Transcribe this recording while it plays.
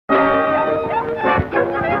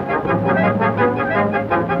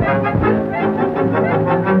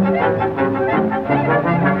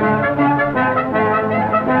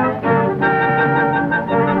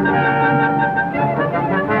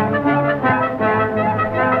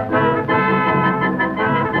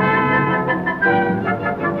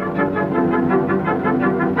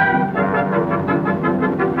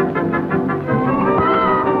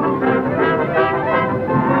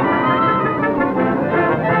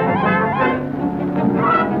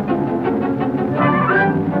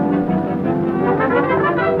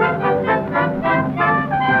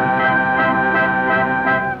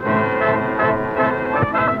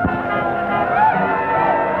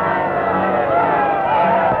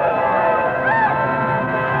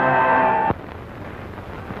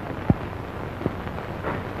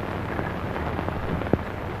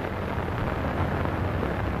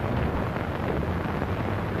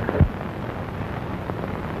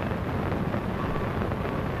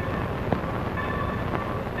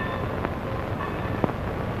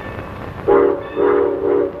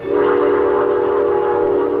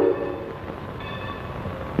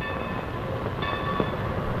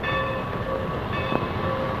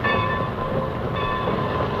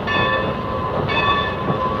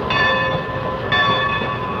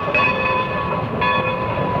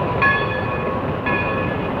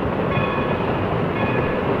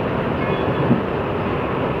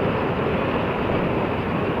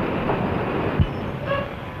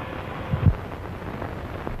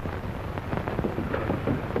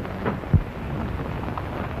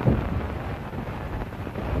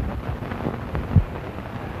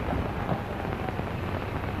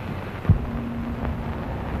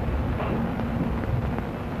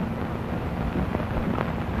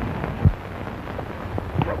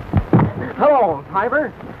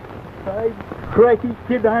Timer? Crikey,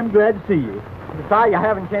 kid, I'm glad to see you. Besides, you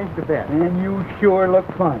haven't changed a bit. And you sure look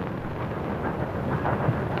fine.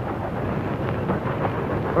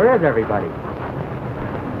 Where is everybody?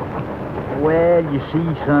 Well, you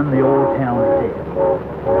see, son, the old town's dead.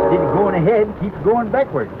 Instead of going ahead, keeps going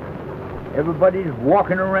backwards. Everybody's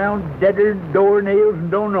walking around deader than doornails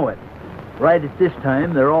and don't know it. Right at this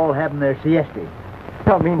time, they're all having their siesta.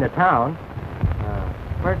 Don't mean the town.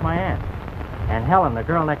 Where's my aunt? And Helen, the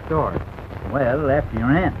girl next door. Well, after your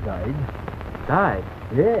aunt died. Died?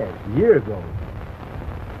 Yes, a year ago.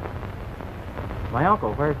 My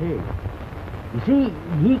uncle, where's he? You see,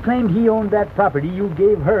 he claimed he owned that property you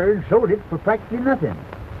gave her and sold it for practically nothing.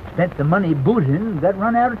 Spent the money boozing and got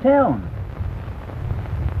run out of town.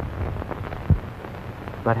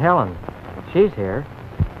 But Helen, she's here.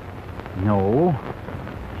 No,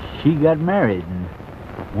 she got married and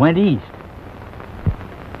went east.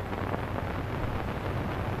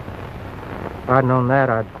 If I'd known that,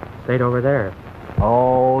 I'd stayed over there.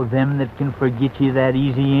 Oh, them that can forget you that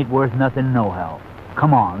easy ain't worth nothing nohow.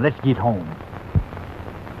 Come on, let's get home.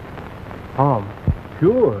 Home?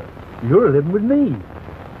 Sure. You're living with me.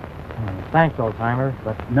 Thanks, old-timer,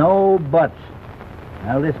 but... No buts.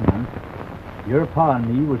 Now listen, hon. Your pa and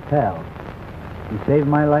me was pals. He saved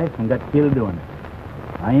my life and got killed doing it.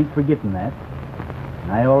 I ain't forgetting that.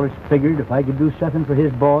 And I always figured if I could do something for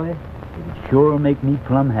his boy, it'd sure make me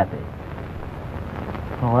plumb happy.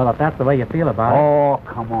 Oh, well, if that's the way you feel about it... Oh,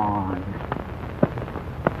 come on.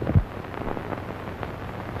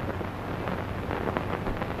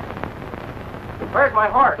 Where's my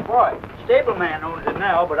horse, boy? Stableman owns it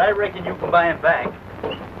now, but I reckon you can buy him back.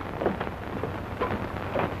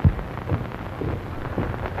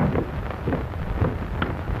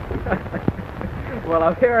 Well,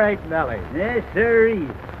 I'm here ain't Nellie. Yes, sirree.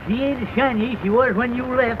 She ain't as shiny as she was when you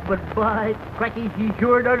left, but by cracky, she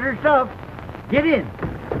sure does her stuff. Get in.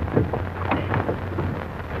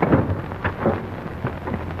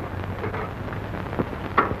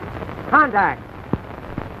 Contact.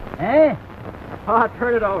 Eh? Oh,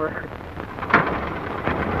 turn it over.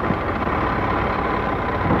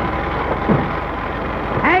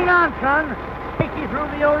 Hang on, son. Take you through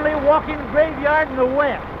the only walking graveyard in the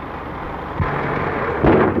West.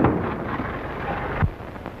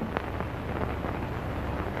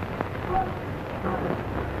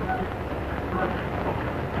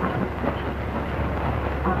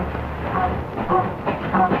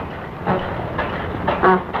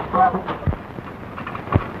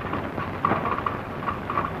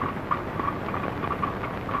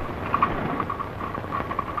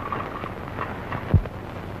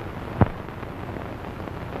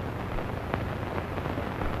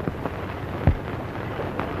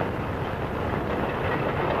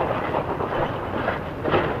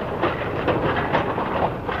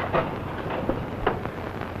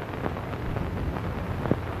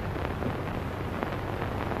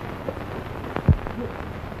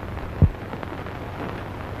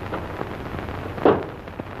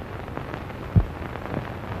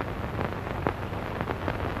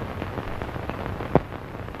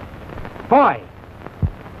 Boy!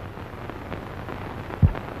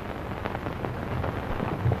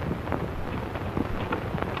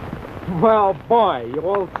 Well, boy, you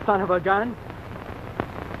old son of a gun.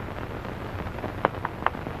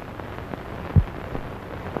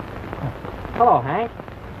 Hello, Hank.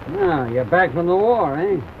 Now, you're back from the war,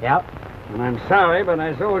 eh? Yep. And I'm sorry, but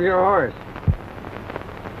I sold your horse.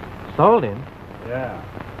 Sold him? Yeah.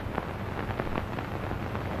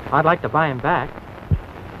 I'd like to buy him back.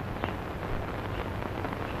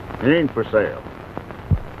 He ain't for sale.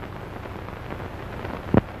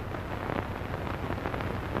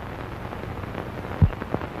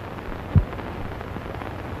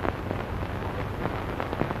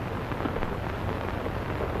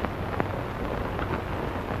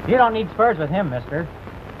 You don't need spurs with him, mister.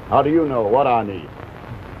 How do you know what I need?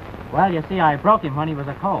 Well, you see, I broke him when he was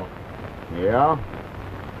a colt. Yeah?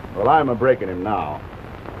 Well, I'm a-breaking him now.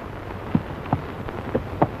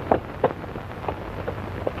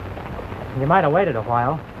 You might have waited a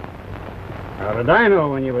while. How did I know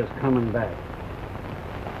when you was coming back?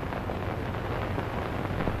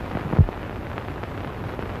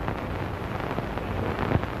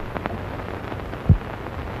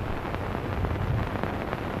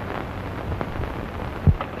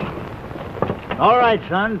 All right,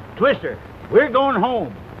 son. Twister, we're going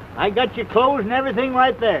home. I got your clothes and everything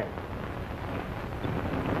right there.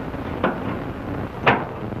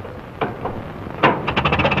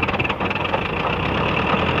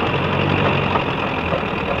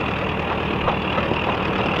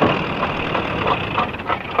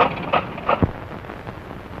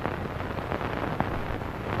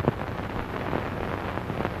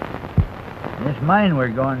 This mine we're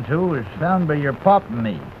going to was found by your pop and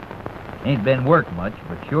me. Ain't been worked much,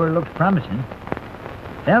 but sure looks promising.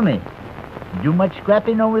 Tell me, you do much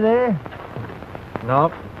scrapping over there?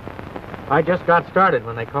 Nope. I just got started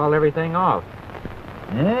when they called everything off.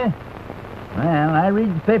 Yeah? Well, I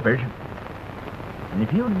read the papers. And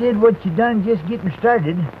if you did what you done just getting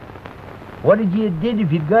started, what did you did if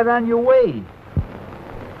you got on your way?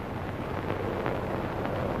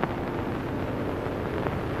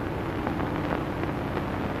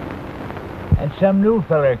 That's some new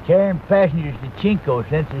feller carrying passengers to Chinko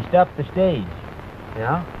since they stopped the stage.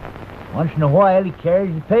 Yeah? Once in a while, he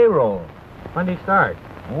carries the payroll. When did he start?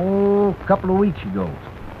 Oh, a couple of weeks ago.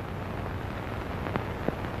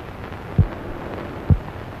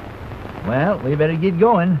 Well, we better get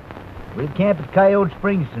going. We'll camp at Coyote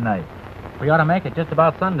Springs tonight. We ought to make it just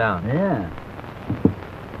about sundown. Yeah.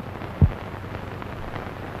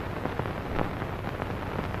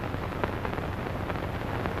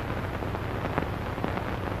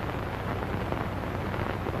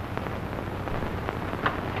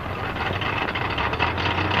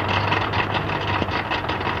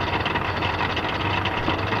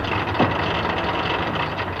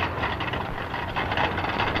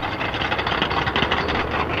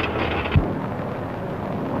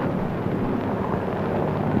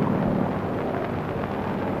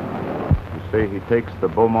 Say he takes the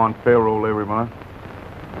Beaumont payroll every month?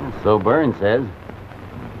 So Burns says.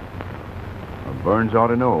 Well, Burns ought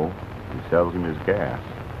to know. He sells him his gas.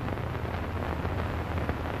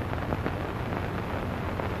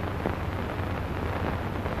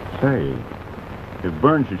 Say, if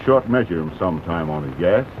Burns should short measure him sometime on his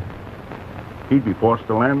gas, he'd be forced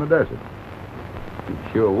to land in the desert.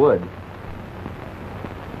 He sure would.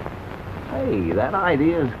 Hey, that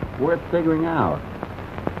idea is worth figuring out.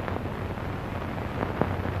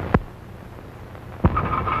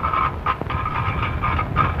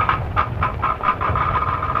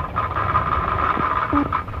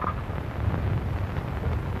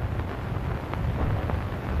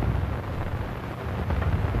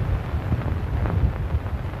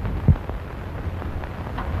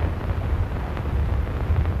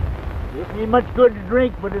 Ain't much good to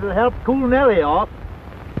drink, but it'll help cool Nellie off.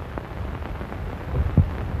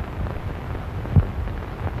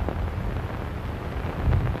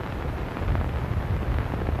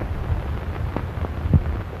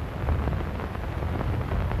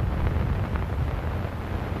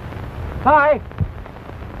 Hi.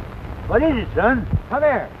 What is it, son? Come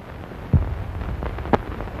here.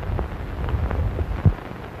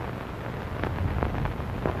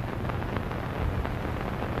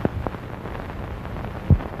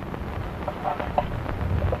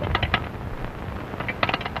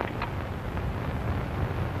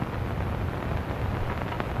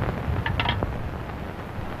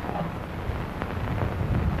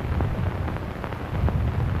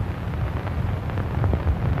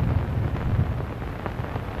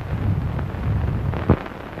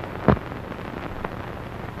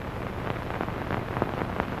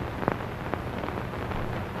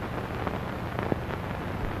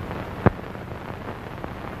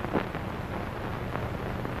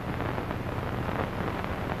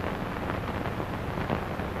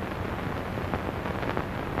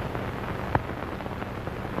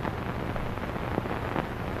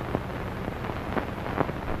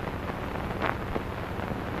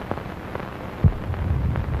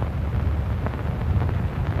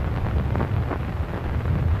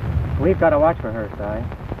 We've got to watch for her, Si.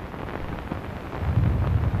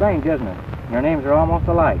 Strange, isn't it? Your names are almost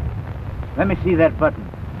alike. Let me see that button.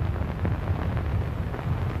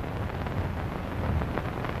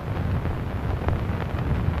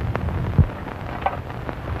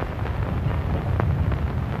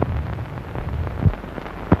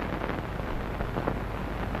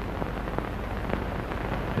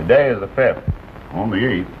 Today is the 5th. On the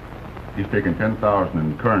 8th, he's taking $10,000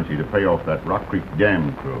 in currency to pay off that Rock Creek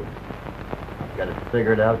Dam crew. Got it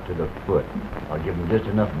figured out to the foot. I'll give him just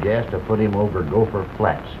enough gas to put him over Gopher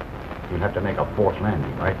Flats. He'll have to make a forced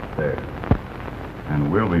landing right there.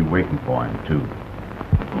 And we'll be waiting for him, too.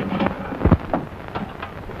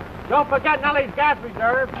 Don't forget Nellie's gas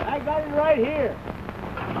reserve. I got it right here.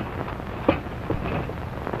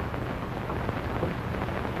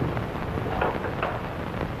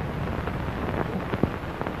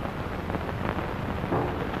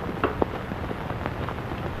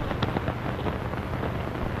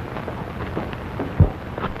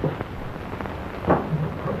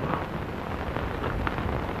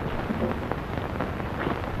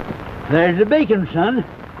 There's the bacon, son.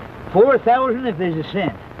 4,000 if there's a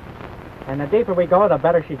cent. And the deeper we go, the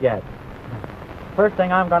better she gets. First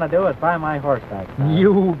thing I'm gonna do is buy my horse back. Si.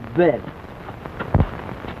 You bet.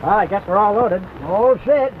 Well, I guess we're all loaded. All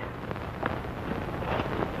set.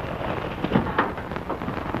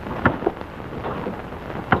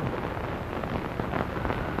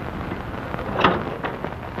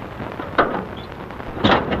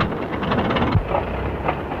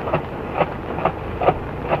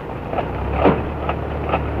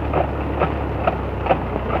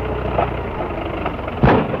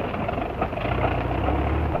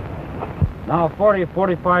 Now 40 or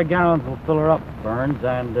 45 gallons will fill her up, Burns,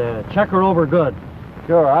 and check her over good.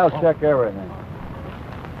 Sure, I'll check everything.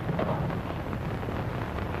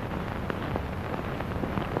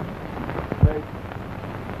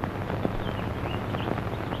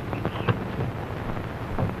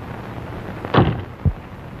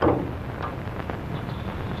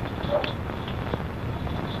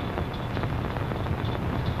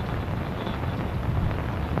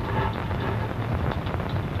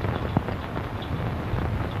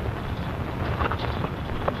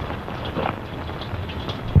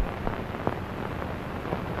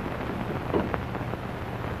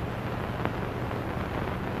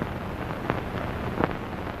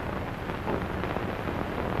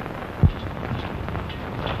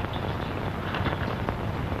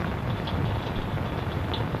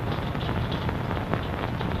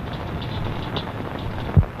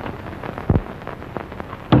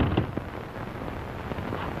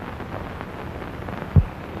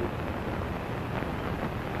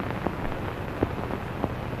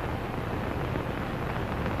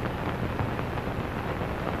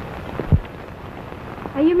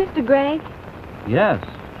 Are you Mr. Gregg? Yes,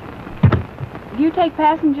 Do you take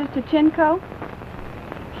passengers to Chinco?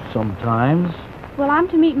 sometimes. Well, I'm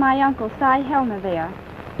to meet my uncle, Cy Helmer, there.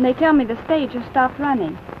 And they tell me the stage has stopped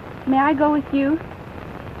running. May I go with you?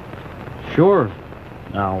 Sure.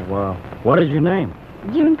 Now, what is your name?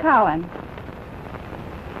 June Collins.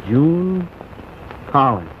 June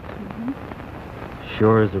Collins.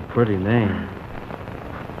 Sure is a pretty name.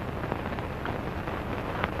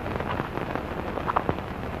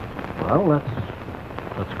 Well,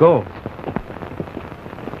 let's go.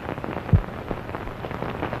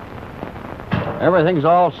 Everything's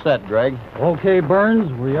all set, Greg. Okay,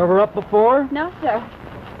 Burns, were you ever up before? No, sir.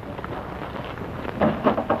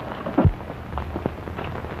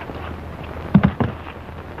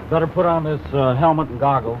 Better put on this helmet and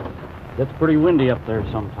goggles. It's pretty windy up there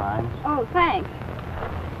sometimes. Oh, thanks.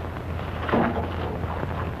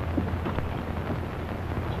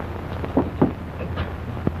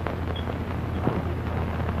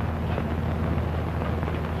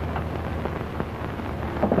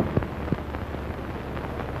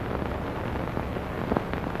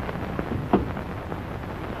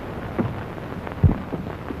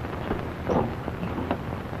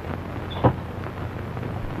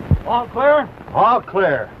 All clear? All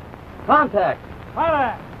clear. Contact.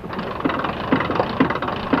 Contact.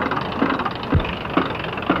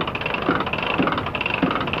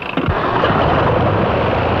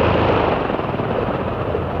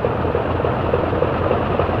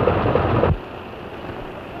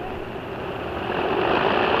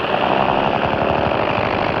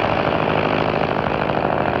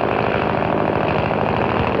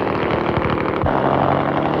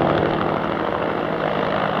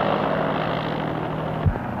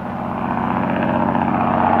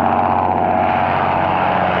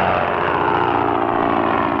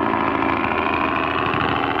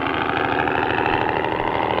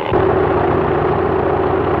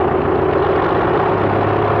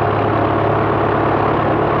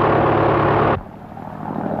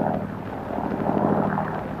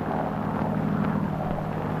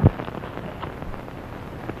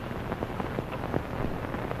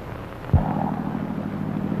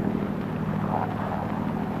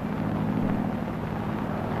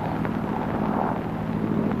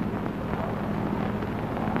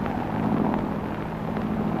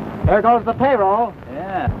 There goes the payroll.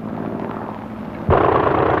 Yeah.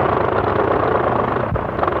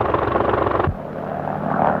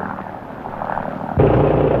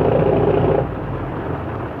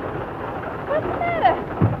 What's the matter?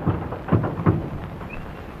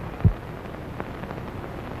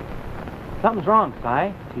 Something's wrong,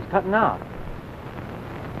 Si. He's cutting out.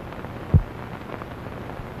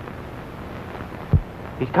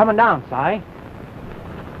 He's coming down, Si.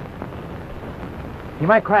 He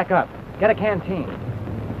might crack up. Get a canteen.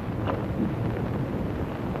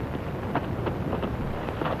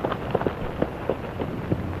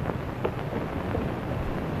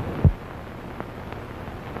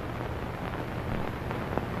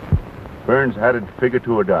 Burns had it figured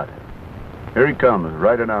to a dot. Here he comes,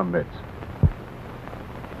 right in our midst.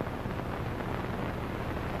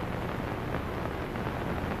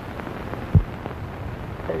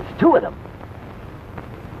 That's two of them.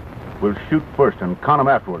 We'll shoot first and count them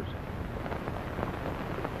afterwards.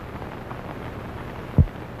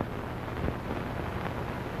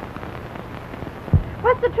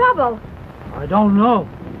 What's the trouble? I don't know.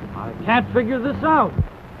 I can't figure this out.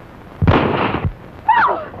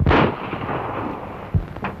 Oh!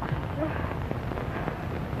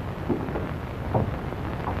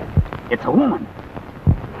 It's a woman.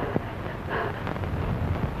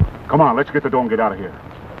 Come on, let's get the door and get out of here.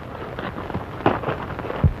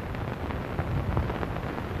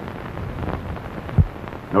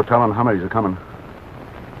 No telling how many's are coming.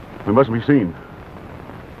 We mustn't be seen.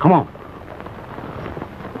 Come on.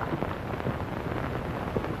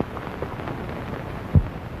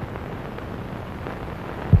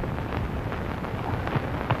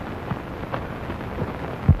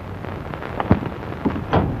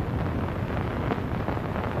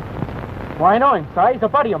 Why, I know him, Si. He's a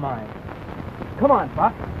buddy of mine. Come on,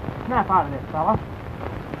 Buck. Snap out of this, fella.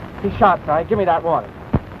 He's shot, Si. Give me that water.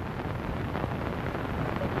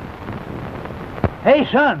 Hey,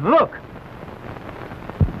 son, look.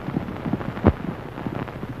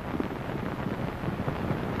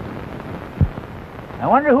 I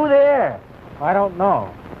wonder who they are. I don't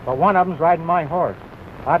know, but one of them's riding my horse.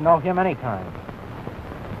 I'd know him any time.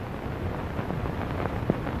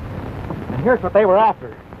 And here's what they were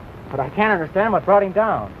after, but I can't understand what brought him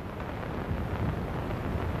down.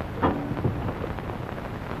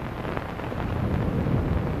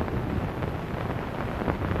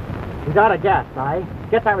 He's out of gas, Si.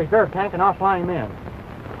 Get that reserve tank and I'll fly him in.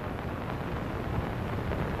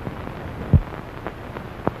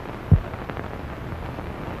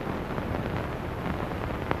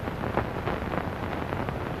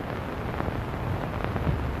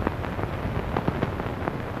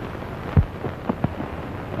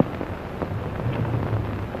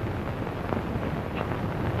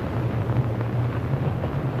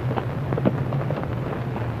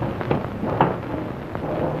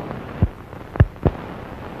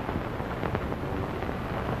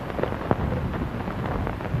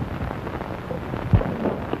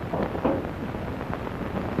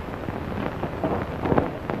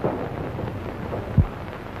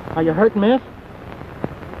 Are you hurt, miss?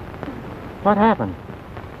 What happened?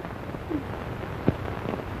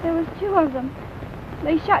 There was two of them.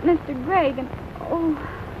 They shot Mr. Gregg and... Oh,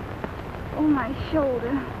 my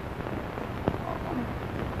shoulder.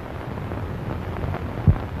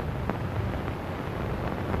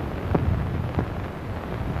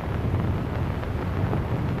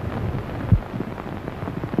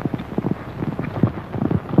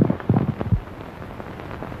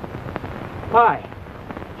 Hi.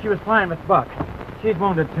 She was flying with Buck. She's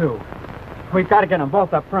wounded, too. We've got to get them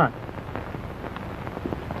both up front.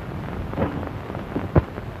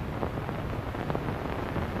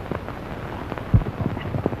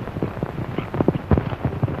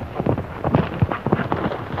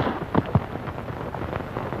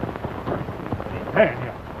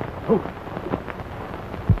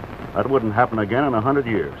 That wouldn't happen again in 100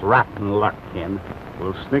 years. Rotten luck, Ken.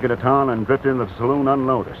 We'll sneak into town and drift into the saloon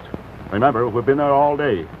unnoticed. Remember, we've been there all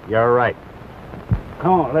day. You're right.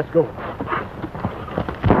 Come on, let's go. Keep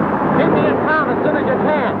me in town as soon as you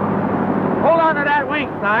can. Hold on to that wing,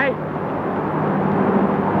 Si.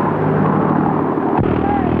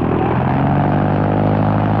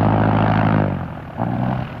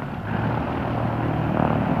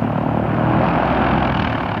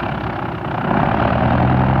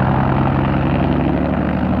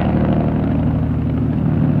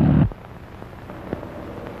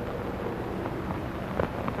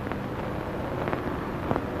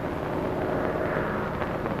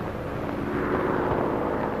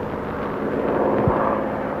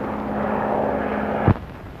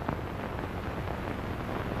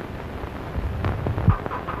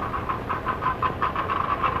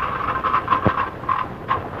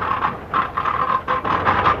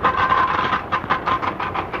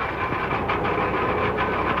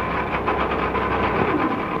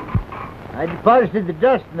 I deposited the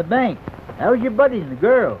dust in the bank. How's your buddies and the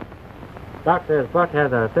girl? Doc says Buck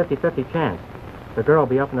has a 50-50 chance. The girl will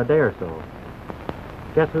be up in a day or so.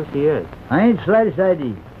 Guess who she is? I ain't slightest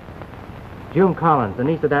idea. June Collins, the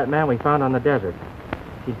niece of that man we found on the desert.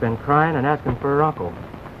 She's been crying and asking for her uncle.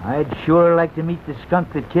 I'd sure like to meet the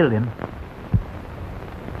skunk that killed him.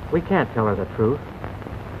 We can't tell her the truth.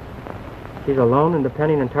 She's alone and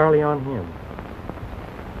depending entirely on him.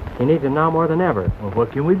 He needs him now more than ever. Well,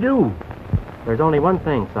 what can we do? There's only one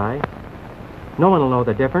thing, Si. No one will know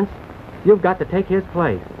the difference. You've got to take his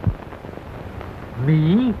place.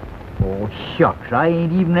 Me? Oh, shucks. I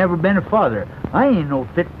ain't even ever been a father. I ain't no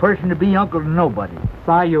fit person to be uncle to nobody.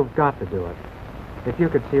 Si, you've got to do it. If you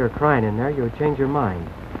could see her crying in there, you would change your mind.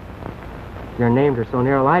 Your names are so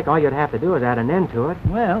near alike, all you'd have to do is add an end to it.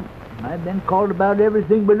 Well, I've been called about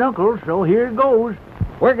everything but uncle, so here it goes.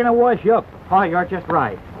 Where can I wash up? Oh, you're just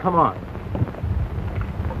right. Come on.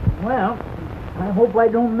 Well, I hope I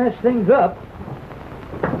don't mess things up.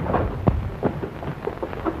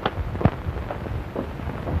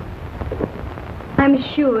 I'm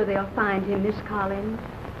sure they'll find him, Miss Collins.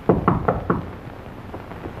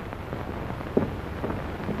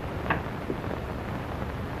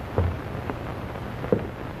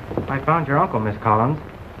 I found your uncle, Miss Collins.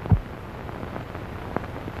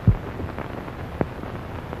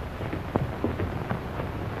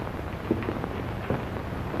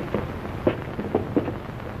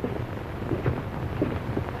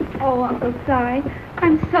 Oh, Uncle Si,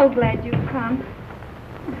 I'm so glad you've come.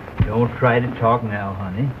 Don't try to talk now,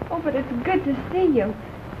 honey. Oh, but it's good to see you.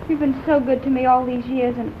 You've been so good to me all these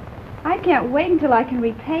years, and I can't wait until I can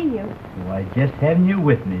repay you. Why, just having you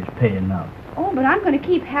with me is paying enough. Oh, but I'm going to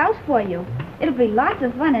keep house for you. It'll be lots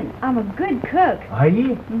of fun, and I'm a good cook. Are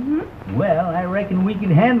you? Mm-hmm. Well, I reckon we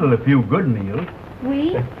can handle a few good meals.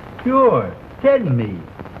 We? Sure. Ted and me.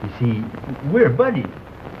 You see, we're buddies.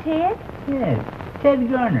 Ted? Yes, Ted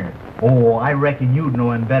Garner. Oh, I reckon you'd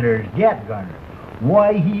know him better as Gat Garner.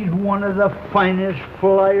 Why, he's one of the finest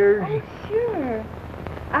flyers. Oh, sure.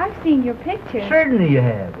 I've seen your picture. Certainly you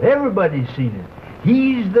have. Everybody's seen it.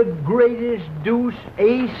 He's the greatest deuce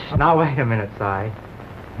ace. Now, wait a minute,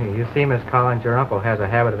 Si. You see, Miss Collins, your uncle has a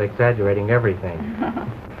habit of exaggerating everything.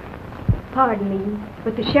 Pardon me,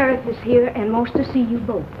 but the sheriff is here and wants to see you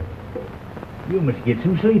both. You must get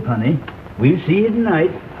some sleep, honey. We'll see you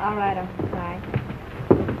tonight. All right, Uncle Si.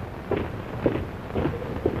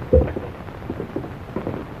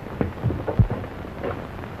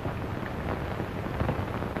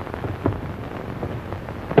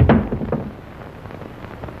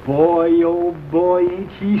 Boy, oh boy,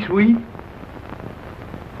 ain't she sweet?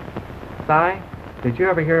 Si, did you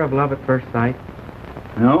ever hear of love at first sight?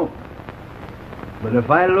 No. But if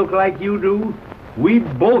I look like you do, we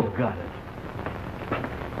both got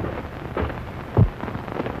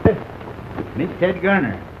it. Miss Ted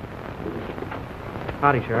Garner.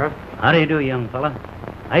 Howdy, Sheriff. How do you do, young fella?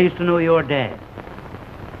 I used to know your dad.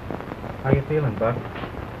 How you feeling, Buck?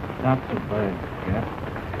 Not so bad, Cap.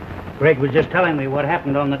 Greg was just telling me what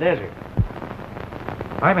happened on the desert.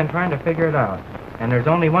 I've been trying to figure it out. And there's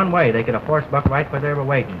only one way they could have forced Buck right where they were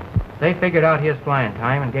waiting. They figured out his flying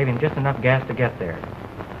time and gave him just enough gas to get there.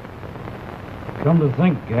 Come to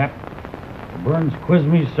think, Cap, Burns quizzed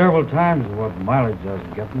me several times what mileage I was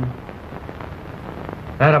getting.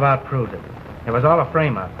 That about proves it. It was all a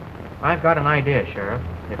frame-up. I've got an idea, Sheriff,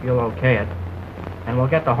 if you'll okay it. And we'll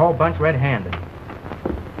get the whole bunch red-handed.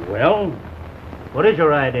 Well, what is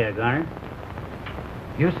your idea, Garner?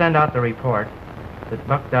 You send out the report that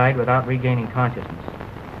Buck died without regaining consciousness.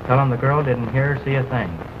 Tell him the girl didn't hear or see a thing.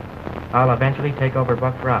 I'll eventually take over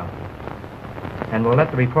Buck's route. And we'll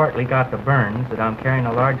let the report leak out to Burns that I'm carrying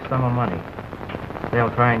a large sum of money.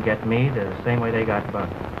 They'll try and get me the same way they got Buck.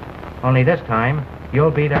 Only this time,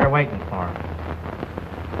 you'll be there waiting for him.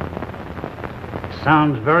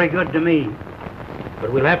 Sounds very good to me.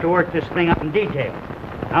 But we'll have to work this thing out in detail.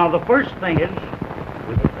 Now, the first thing is...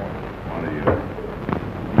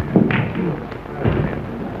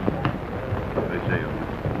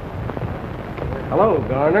 Hello,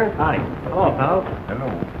 Garner. Howdy. Hello, pal. Hello.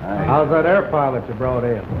 How's that air pilot you brought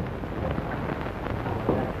in?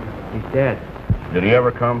 He's dead. Did he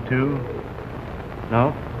ever come to?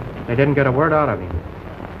 No, they didn't get a word out of him.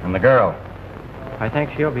 And the girl? I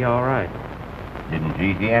think she'll be all right. Didn't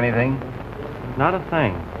she see anything? Not a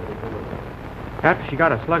thing. After she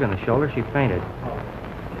got a slug in the shoulder, she fainted.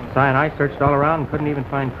 Si and I searched all around and couldn't even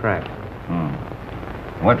find tracks.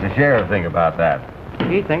 What's the sheriff think about that?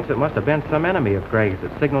 He thinks it must have been some enemy of Greg's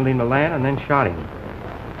that signaled him to land and then shot him.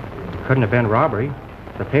 Couldn't have been robbery.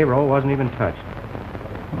 The payroll wasn't even touched.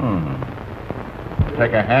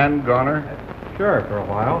 Take a hand, Garner? Sure, for a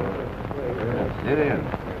while. Sit in.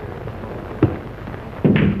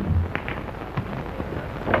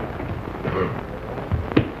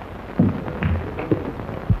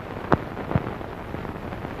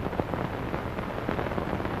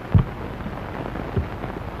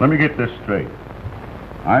 Let me get this straight.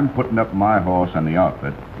 I'm putting up my horse on the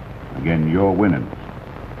outfit. Again, you're winning.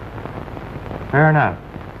 Fair enough.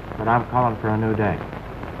 But I'm calling for a new deck.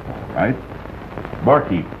 All right?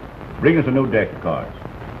 Barkeep, bring us a new deck of cards.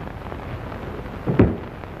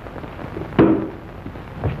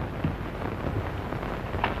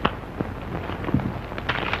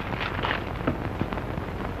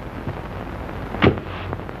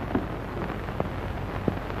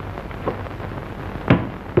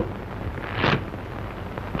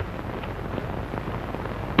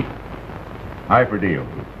 Eye for deal.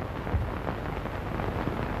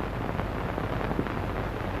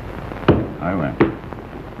 I went.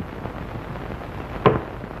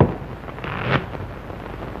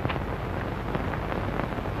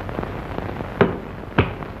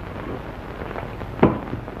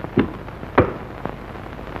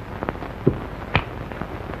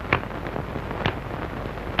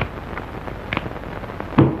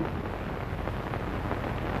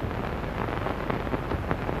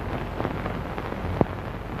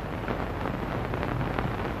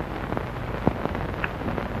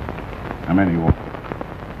 How many you want?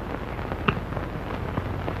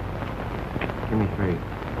 Give me 3.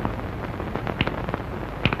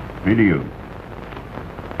 3 to you.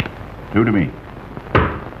 2 to me.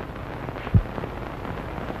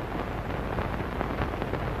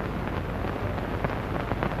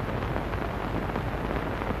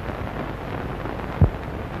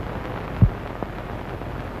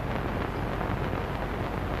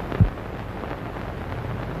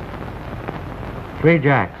 Three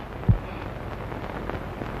jacks.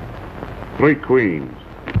 3 queens.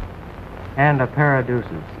 And a pair of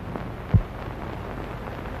deuces.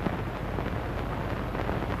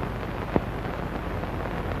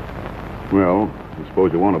 Well, I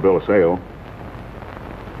suppose you want a bill of sale.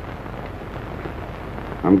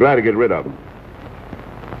 I'm glad to get rid of him.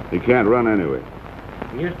 He can't run anyway.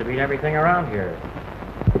 He used to beat everything around here.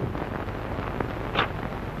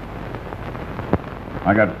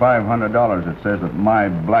 I got $500 that says that my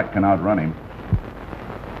black can outrun him.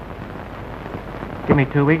 Give me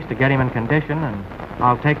 2 weeks to get him in condition, and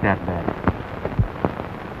I'll take that bet.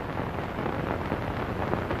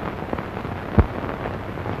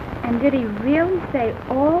 And did he really say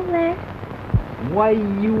all that? Why,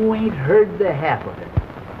 you ain't heard the half of it.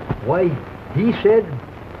 Why, he said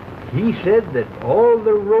that all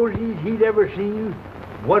the rosies he'd ever seen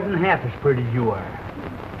wasn't half as pretty as you are.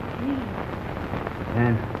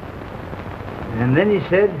 And then he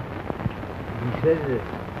said that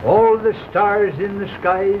all the stars in the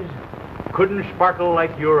skies couldn't sparkle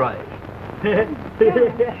like your eyes.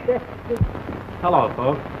 Hello,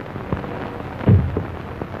 folks.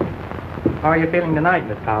 How are you feeling tonight,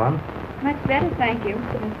 Miss Collins? Much better, thank you,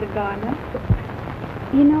 Mr. Gardner.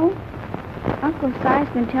 You know, Uncle Si's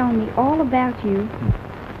been telling me all about you,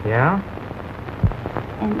 Yeah?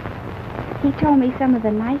 and he told me some of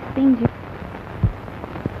the nice things you...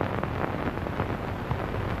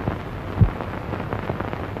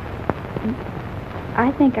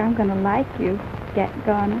 I think I'm going to like you,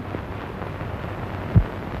 Gardner.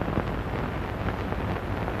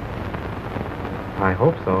 I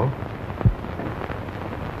hope so.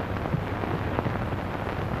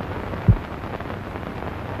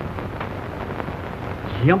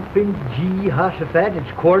 Jumping gee, Hossafat,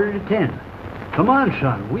 it's 9:45. Come on,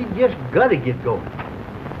 son, we just gotta get going.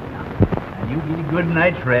 Now, you get a good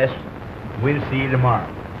night's rest. We'll see you tomorrow.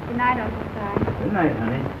 Good night, Uncle Si. Good night,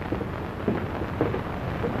 honey.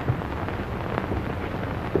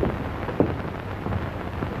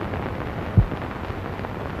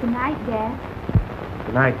 Good night, Dad.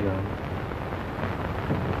 Good night, Joan.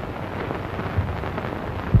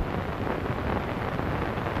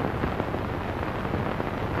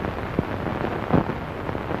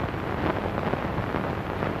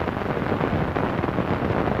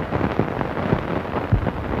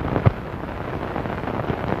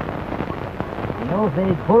 You know, if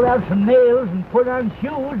they'd pull out some nails and put on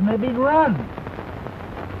shoes, maybe he'd run.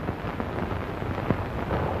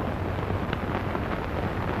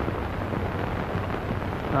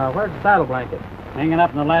 Where's the saddle blanket? Hanging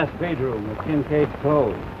up in the last feed room with Kincaid's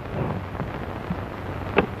clothes.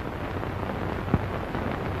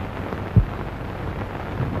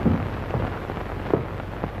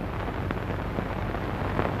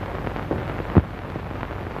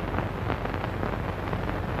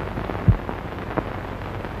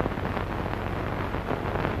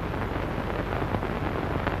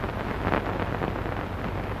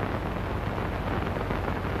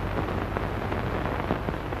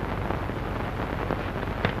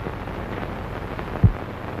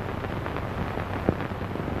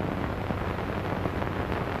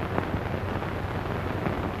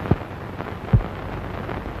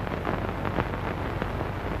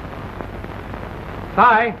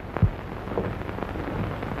 Hi.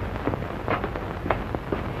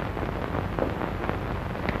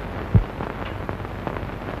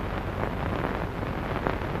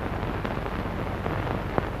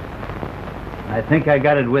 I think I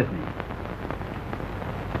got it with me.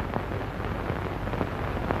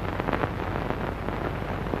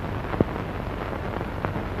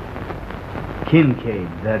 Kincaid,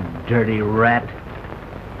 the dirty rat.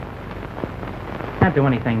 Can't do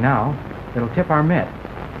anything now. It'll tip our mitt.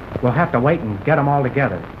 We'll have to wait and get them all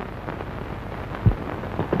together.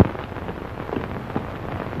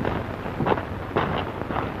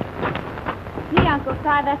 Gee, Uncle Si,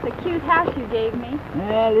 that's a cute house you gave me.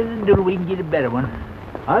 Listen, Doodle, we can get a better one.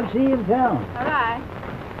 I'll see you in town. All right.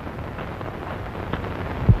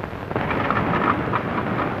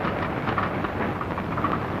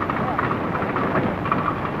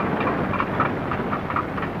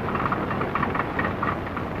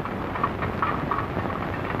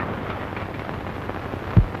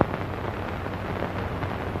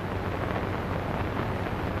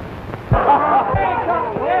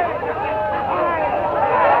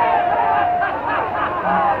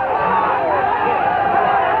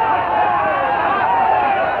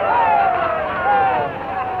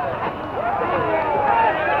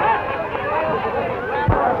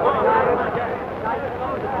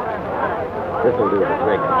 This will do the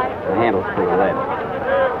trick. The handle's pretty light.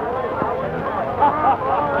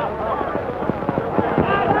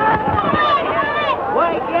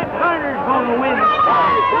 Why, get Carter's gonna win.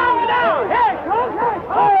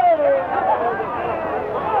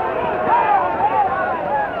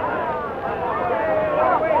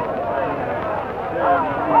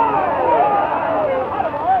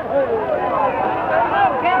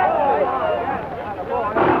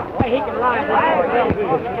 He can lie.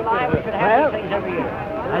 We should have these things every year.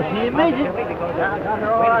 I see you made it.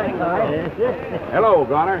 Hello,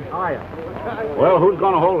 Garner. How are you? Well, who's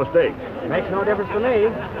going to hold the stakes? Makes no difference to me.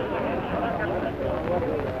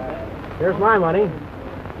 Here's my money.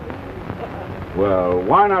 Well,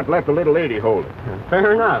 why not let the little lady hold it?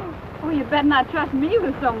 Fair enough. Oh, you better not trust me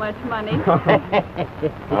with so much money.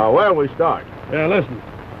 Well, we start. Yeah, listen.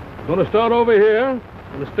 You're going to start over here,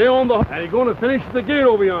 and stay on the... And you're going to finish at the gate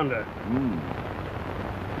over yonder.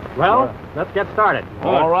 Well, let's get started.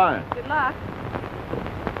 All right. Good luck.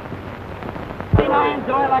 I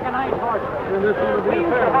enjoy like a nice horse. We used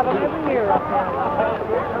to have them every year up there.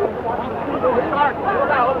 Start.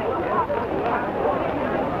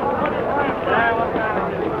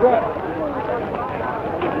 Good.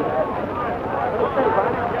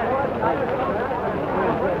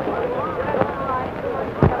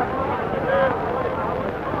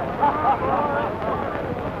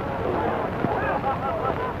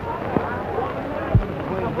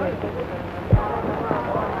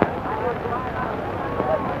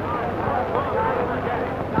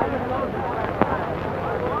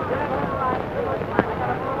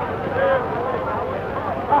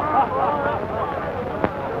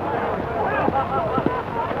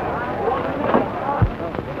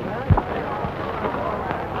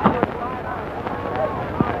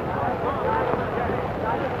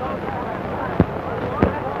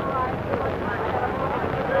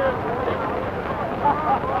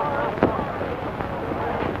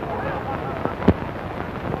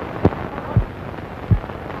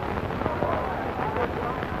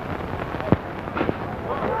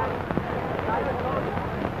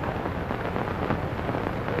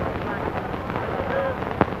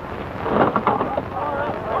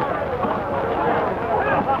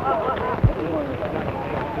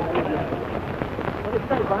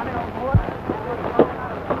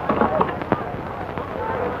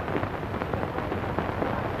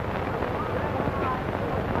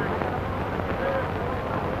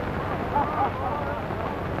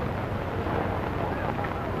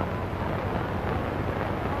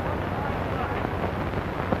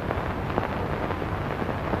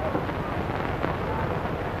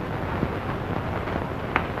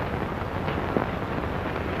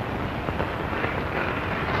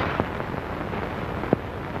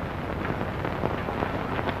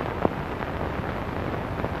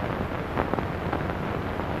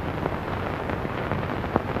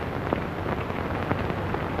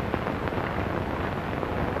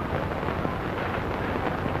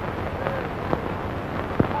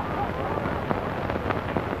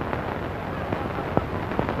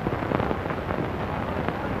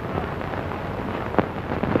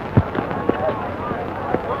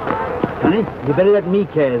 Honey, you better let me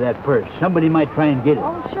carry that purse. Somebody might try and get it.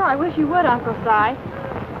 Oh, sure. I wish you would, Uncle Si.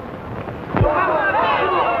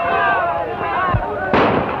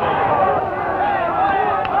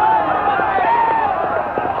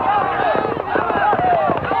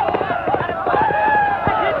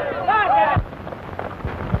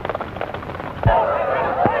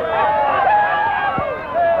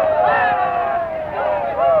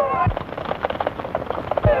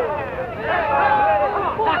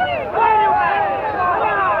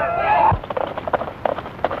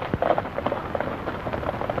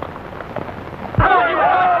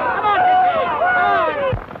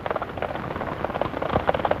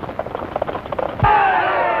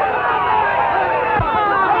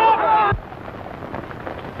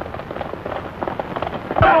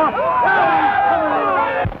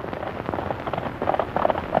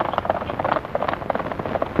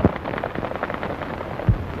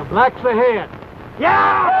 Black's ahead.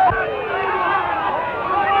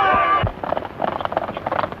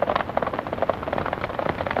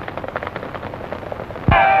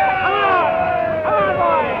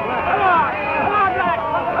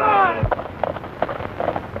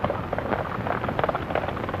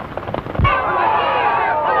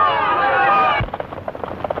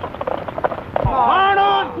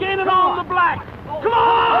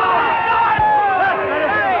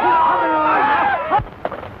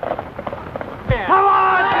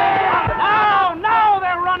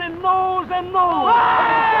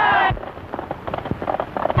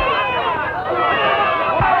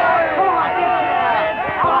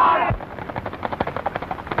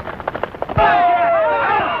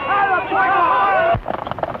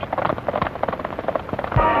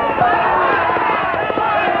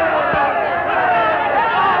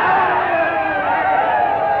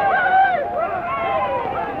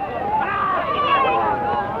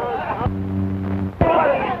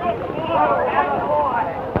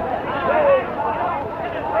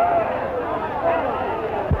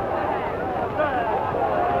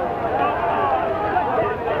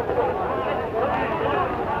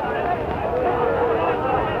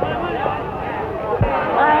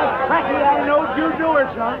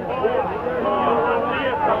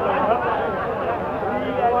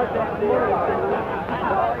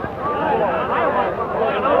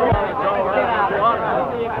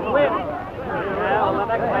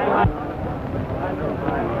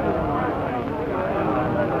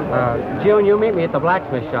 June, you meet me at the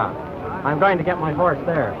blacksmith shop. I'm going to get my horse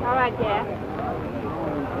there. All right, Jack.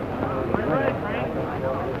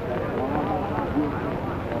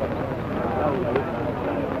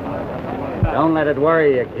 Don't let it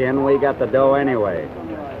worry you, Ken. We got the dough anyway.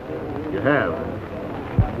 You have.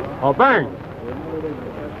 Oh, Burns!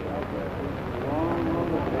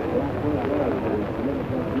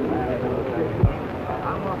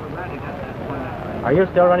 Are you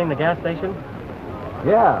still running the gas station?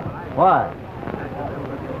 Yeah. Why?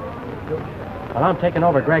 Well, I'm taking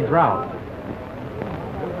over Greg's route.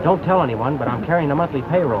 Don't tell anyone, but I'm carrying the monthly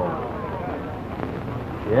payroll.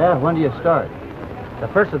 Yeah? When do you start? The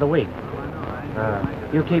first of the week.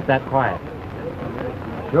 You keep that quiet.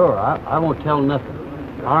 Sure. I won't tell nothing.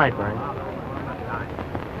 All right, Burns.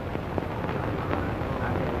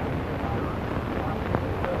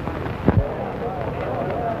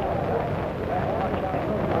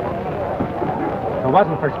 If it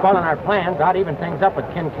wasn't for spoiling our plans, I'd even things up with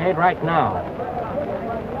Kincaid right now.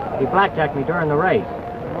 He blackjacked me during the race.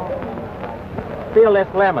 Feel this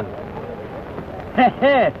lemon.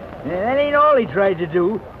 That ain't all he tried to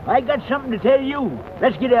do. I got something to tell you.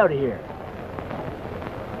 Let's get out of here.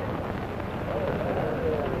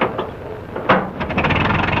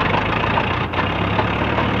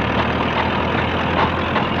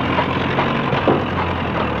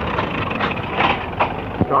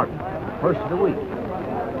 Starting. First of the week.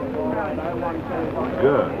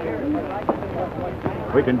 Good.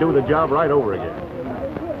 We can do the job right over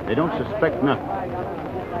again. They don't suspect nothing.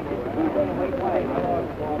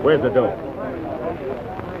 Where's the dough?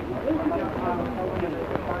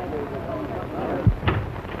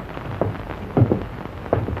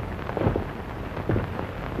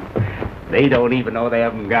 They don't even know they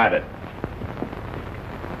haven't got it.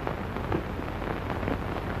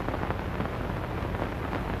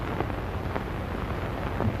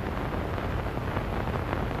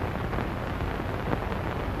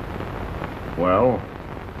 Well,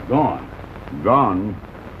 Gone. gone.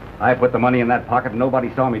 I put the money in that pocket and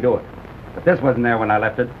nobody saw me do it. But this wasn't there when I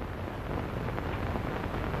left it.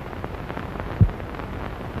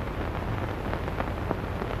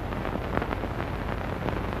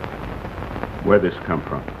 Where'd this come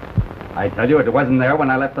from? I tell you, it wasn't there when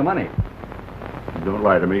I left the money. Don't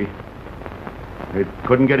lie to me. It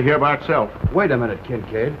couldn't get here by itself. Wait a minute,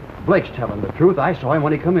 Kincaid. Blake's telling the truth. I saw him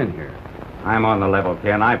when he come in here. I'm on the level,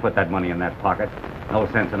 Ken. I put that money in that pocket. No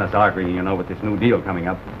sense in us arguing, you know, with this new deal coming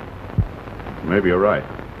up. Maybe you're right.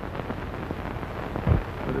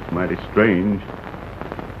 But it's mighty strange.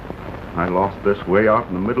 I lost this way out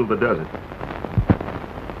in the middle of the desert.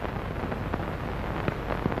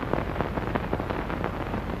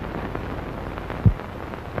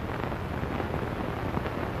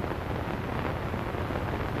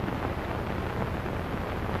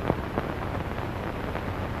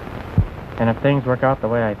 And if things work out the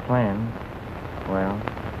way I planned, well,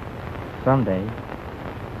 someday.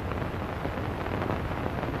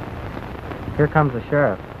 Here comes the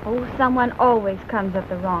sheriff. Oh, someone always comes at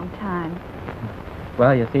the wrong time.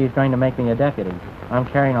 Well, you see, he's going to make me a deputy. I'm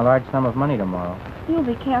carrying a large sum of money tomorrow. You'll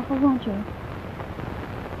be careful, won't you?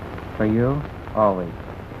 For you, always.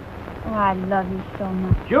 Oh, I love you so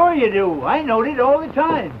much. Sure you do. I know it all the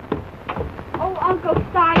time. Oh, Uncle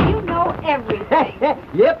Si, you know everything.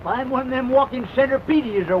 Yep, I'm one of them walking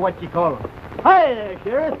centipedias, or what you call them. Hi there,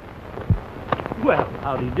 Sheriff. Well,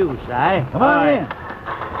 howdy do, Si. Come on in.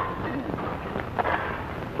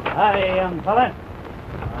 Hi, young fella.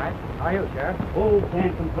 All right. How are you, Sheriff? Oh,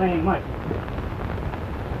 can't complain much.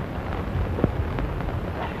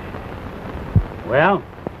 Well,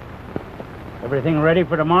 everything ready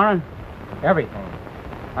for tomorrow? Everything.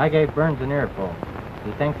 I gave Burns an earful.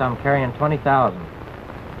 He thinks I'm carrying 20,000.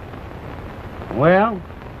 Well,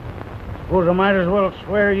 suppose I might as well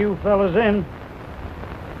swear you fellas in.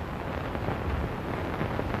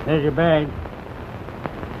 There's your bag.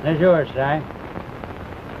 There's yours, Si.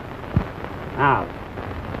 Now.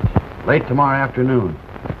 Late tomorrow afternoon.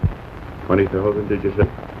 20,000, did you say?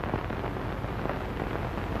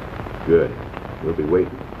 Good. We'll be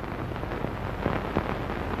waiting.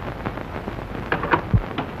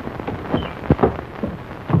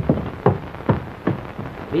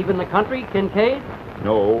 Leaving the country, Kincaid?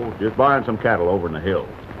 No, just buying some cattle over in the hills.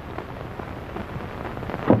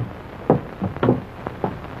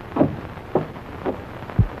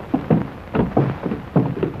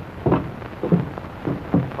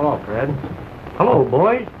 Hello, Fred. Hello,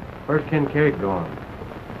 boys. Where's Kincaid going?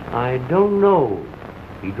 I don't know.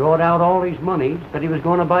 He drawed out all his money, said he was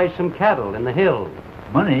going to buy some cattle in the hills.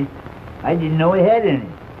 Money? I didn't know he had any.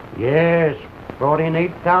 Yes, brought in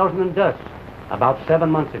 8,000 in dust about 7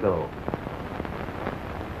 months ago.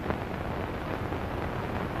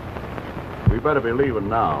 We better be leaving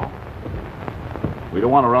now. We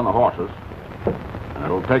don't want to run the horses. And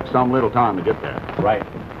it'll take some little time to get there. Right.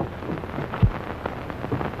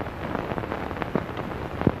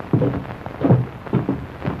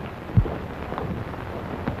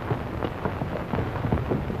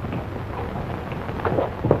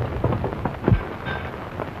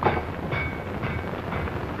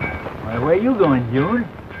 Where you going, June?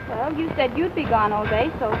 Well, you said you'd be gone all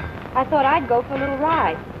day, so I thought I'd go for a little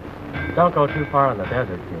ride. Don't go too far in the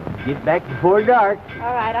desert, June. Get back before dark.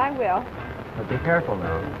 All right, I will. But be careful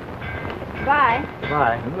now. Bye.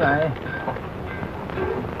 Goodbye. Goodbye.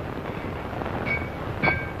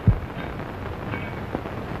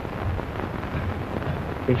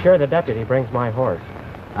 Be sure the deputy brings my horse.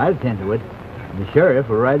 I'll tend to it. The sheriff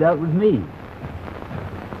will ride out with me.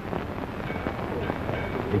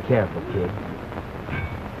 Be careful, kid.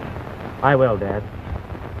 I will, Dad.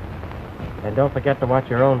 And don't forget to watch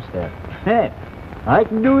your own step. Hey, I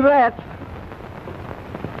can do that.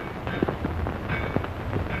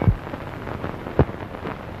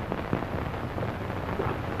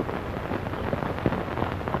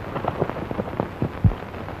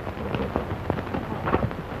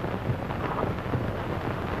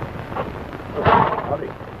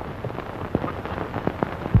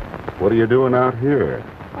 What are you doing out here?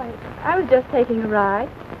 Why, I was just taking a ride.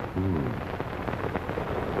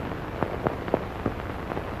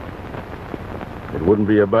 It wouldn't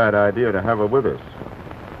be a bad idea to have her with us.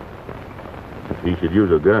 If he should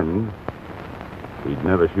use a gun, he'd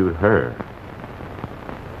never shoot her.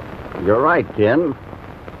 You're right, Ken.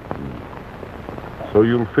 So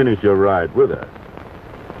you'll finish your ride with her.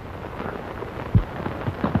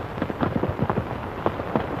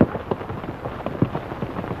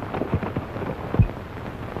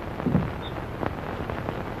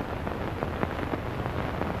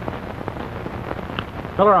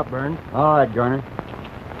 Fill her up, Burns. All right, Garner.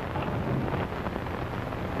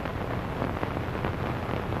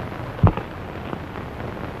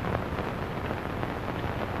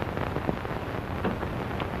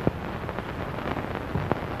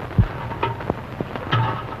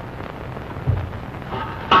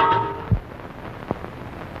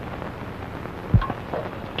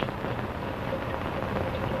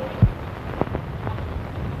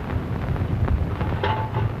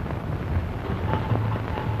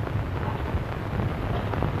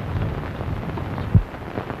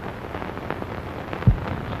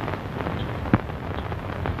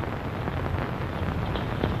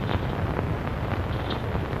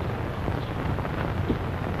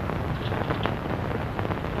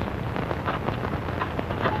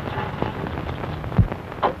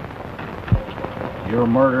 You're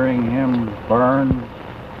murdering him, Burns,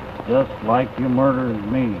 just like you murdered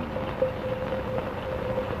me.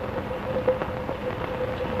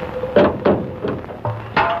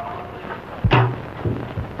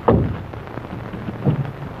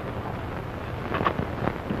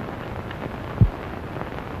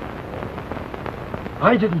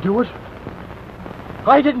 I didn't do it.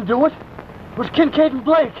 I didn't do it. It was Kincaid and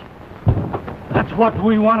Blake. That's what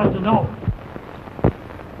we wanted to know.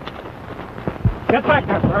 Get back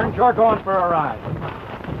there, Burns. You're going for a ride.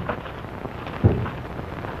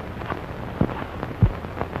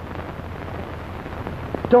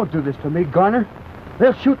 Don't do this to me, Garner.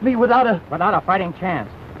 They'll shoot me without a fighting chance.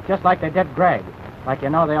 Just like they did Greg. Like you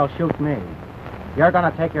know they'll shoot me. You're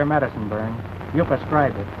gonna take your medicine, Burns. You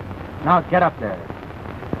prescribed it. Now get up there.